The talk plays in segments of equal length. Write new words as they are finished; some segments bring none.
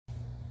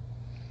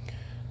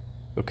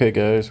Okay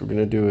guys, we're going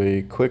to do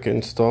a quick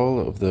install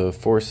of the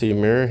 4C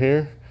mirror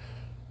here.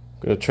 I'm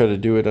going to try to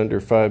do it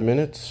under 5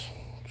 minutes.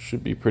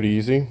 Should be pretty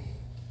easy.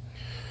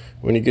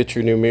 When you get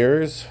your new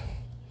mirrors,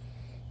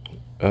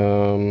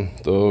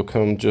 they'll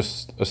come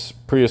just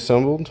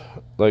pre-assembled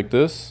like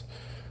this,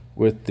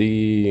 with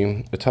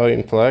the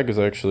Italian flag is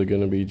actually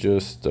going to be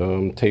just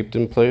taped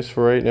in place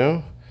for right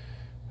now.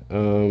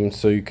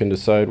 So you can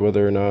decide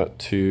whether or not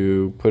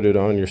to put it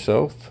on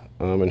yourself.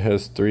 It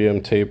has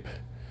 3M tape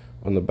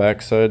on the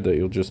back side that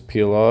you'll just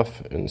peel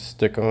off and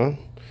stick on.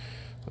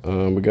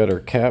 We got our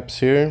caps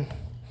here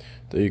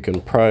that you can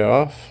pry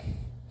off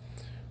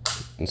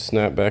and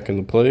snap back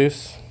into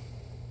place.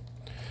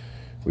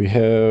 We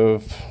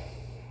have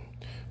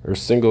our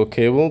single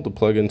cable to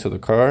plug into the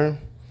car,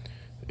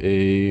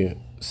 a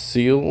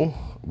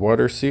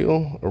water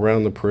seal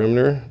around the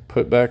perimeter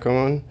put back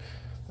on,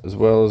 as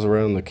well as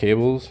around the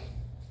cables,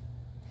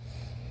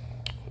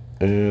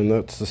 and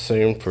that's the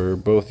same for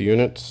both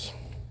units.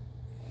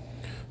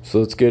 So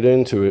let's get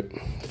into it.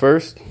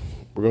 First,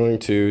 we're going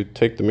to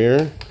take the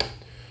mirror,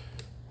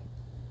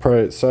 pry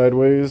it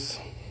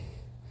sideways,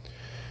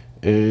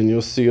 and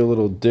you'll see a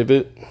little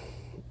divot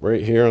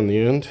right here on the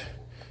end.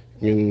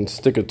 You can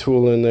stick a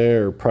tool in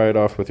there or pry it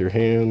off with your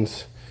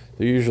hands.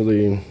 They're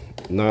usually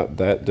not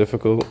that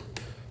difficult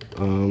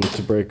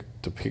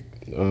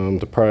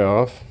to pry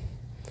off.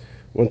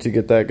 Once you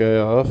get that guy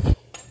off,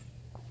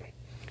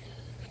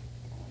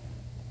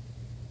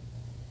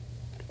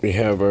 we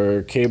have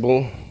our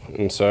cable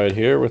inside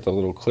here with a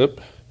little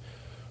clip.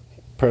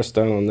 Press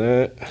down on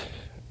that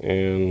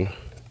and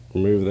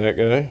remove that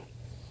guy.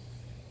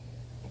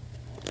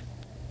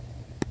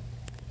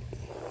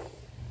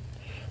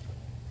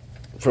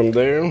 From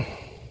there, you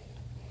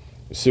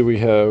see we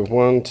have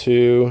 1,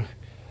 2,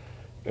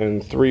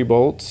 and 3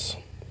 bolts.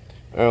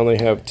 I only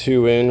have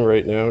 2 in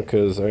right now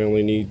because I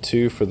only need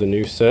 2 for the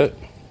new set.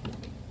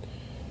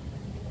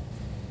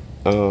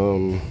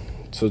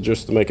 So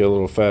just to make it a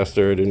little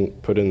faster, I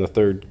didn't put in the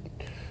third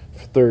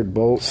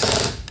bolt.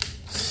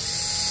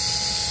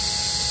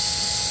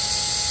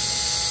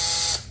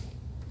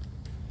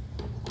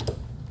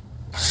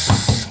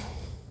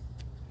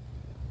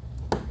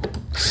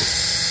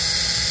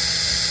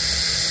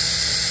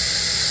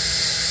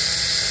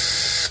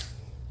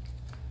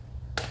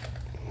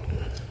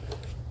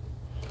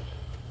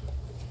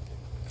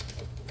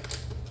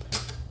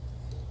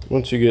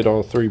 Once you get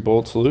all 3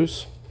 bolts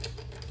loose,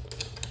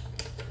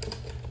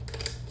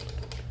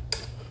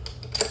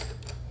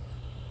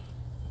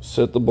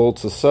 set the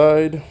bolts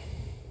aside,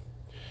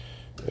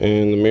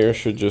 and the mirror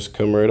should just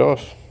come right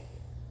off.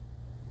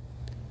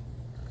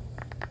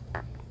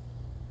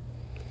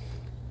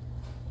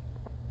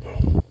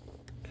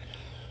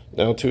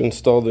 Now to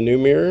install the new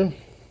mirror,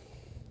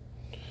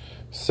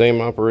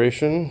 same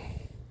operation.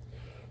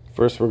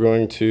 First we're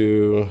going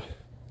to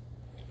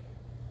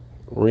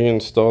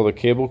reinstall the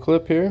cable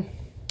clip here.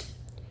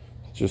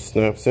 Just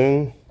snaps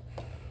in.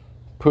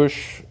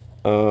 Push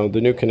the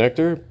new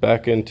connector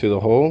back into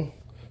the hole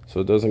so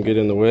it doesn't get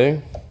in the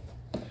way,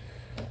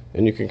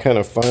 and you can kind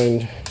of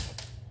find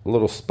a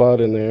little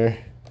spot in there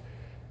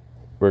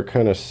where it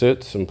kind of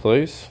sits in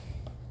place.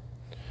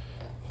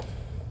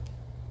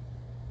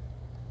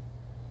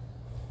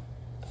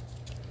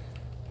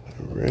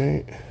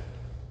 Alright,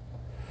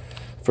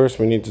 first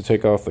we need to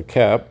take off the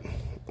cap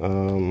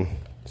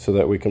so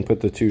that we can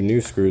put the 2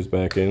 new screws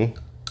back in.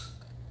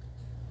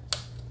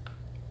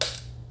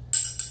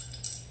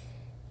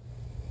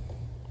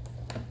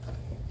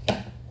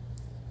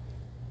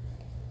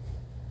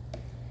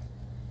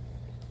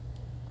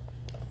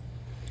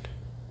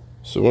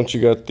 So once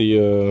you got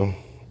the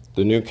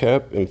new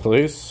cap in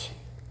place,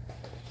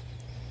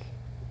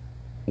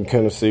 you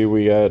kind of see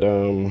we got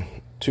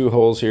 2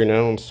 holes here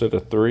now instead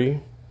of 3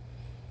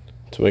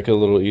 to make it a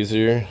little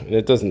easier, and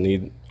it doesn't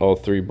need all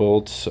 3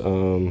 bolts.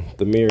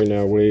 The mirror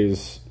now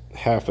weighs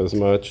half as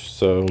much,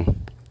 so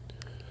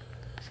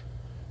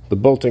the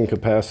bolting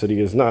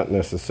capacity is not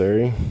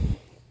necessary.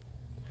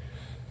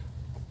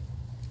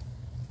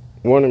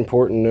 One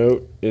important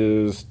note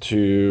is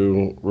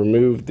to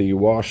remove the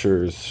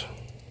washers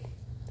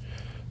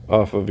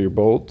off of your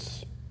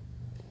bolts,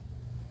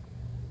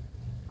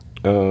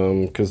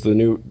 because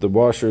the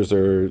washers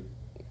are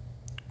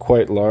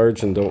quite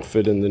large and don't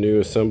fit in the new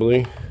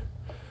assembly.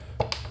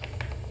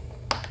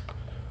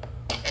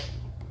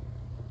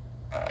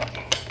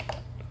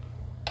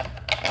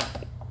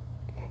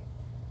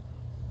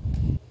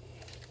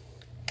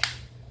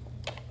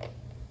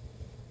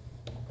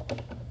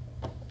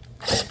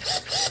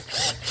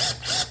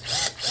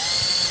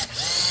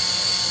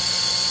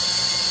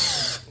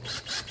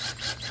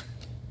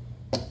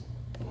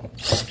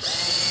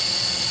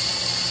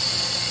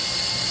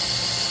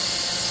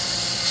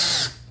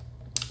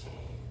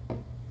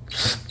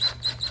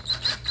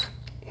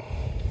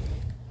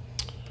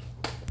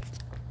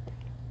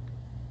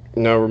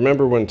 Now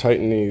remember, when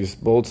tightening these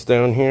bolts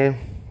down here,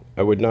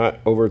 I would not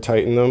over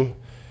tighten them.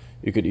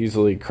 You could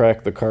easily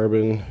crack the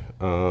carbon,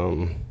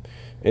 and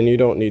you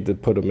don't need to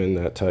put them in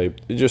that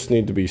tight. You just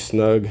need to be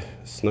snug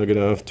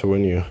enough to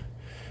when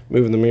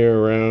moving the mirror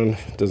around,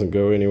 it doesn't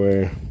go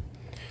anywhere.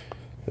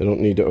 They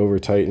don't need to over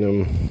tighten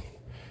them.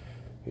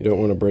 You don't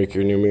want to break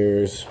your new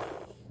mirrors,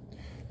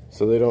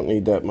 so they don't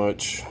need that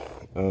much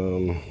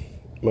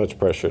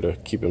pressure to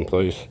keep in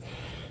place.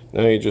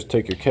 Now you just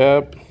take your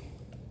cap,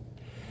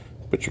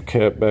 put your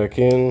cap back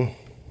in.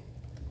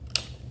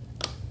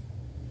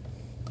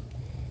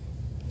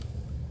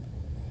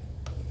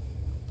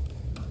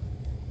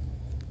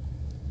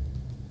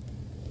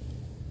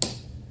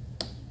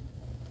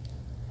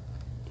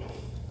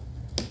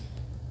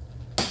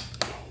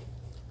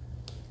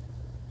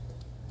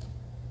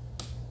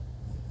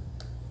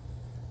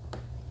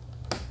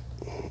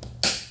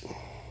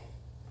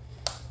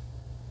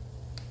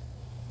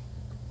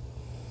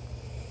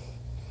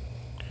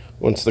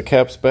 Once the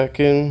cap's back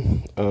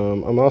in,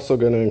 I'm also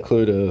going to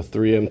include a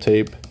 3M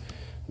tape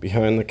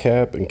behind the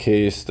cap in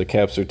case the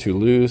caps are too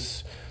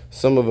loose.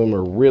 Some of them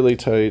are really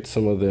tight,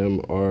 some of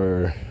them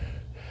are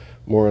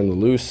more on the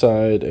loose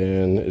side,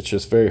 and it's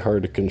just very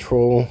hard to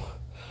control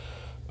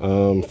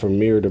from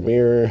mirror to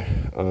mirror.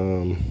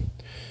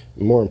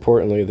 More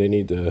importantly, they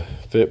need to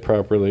fit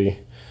properly.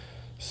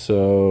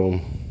 So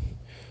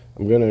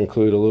I'm going to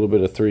include a little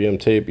bit of 3M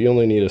tape. You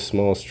only need a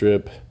small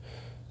strip.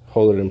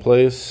 Hold it in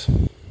place.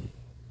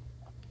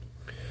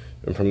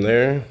 And from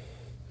there,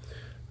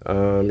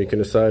 you can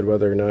decide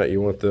whether or not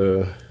you want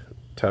the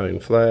Italian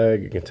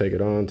flag. You can take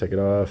it on, take it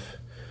off,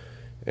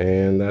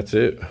 and that's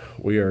it.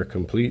 We are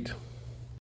complete.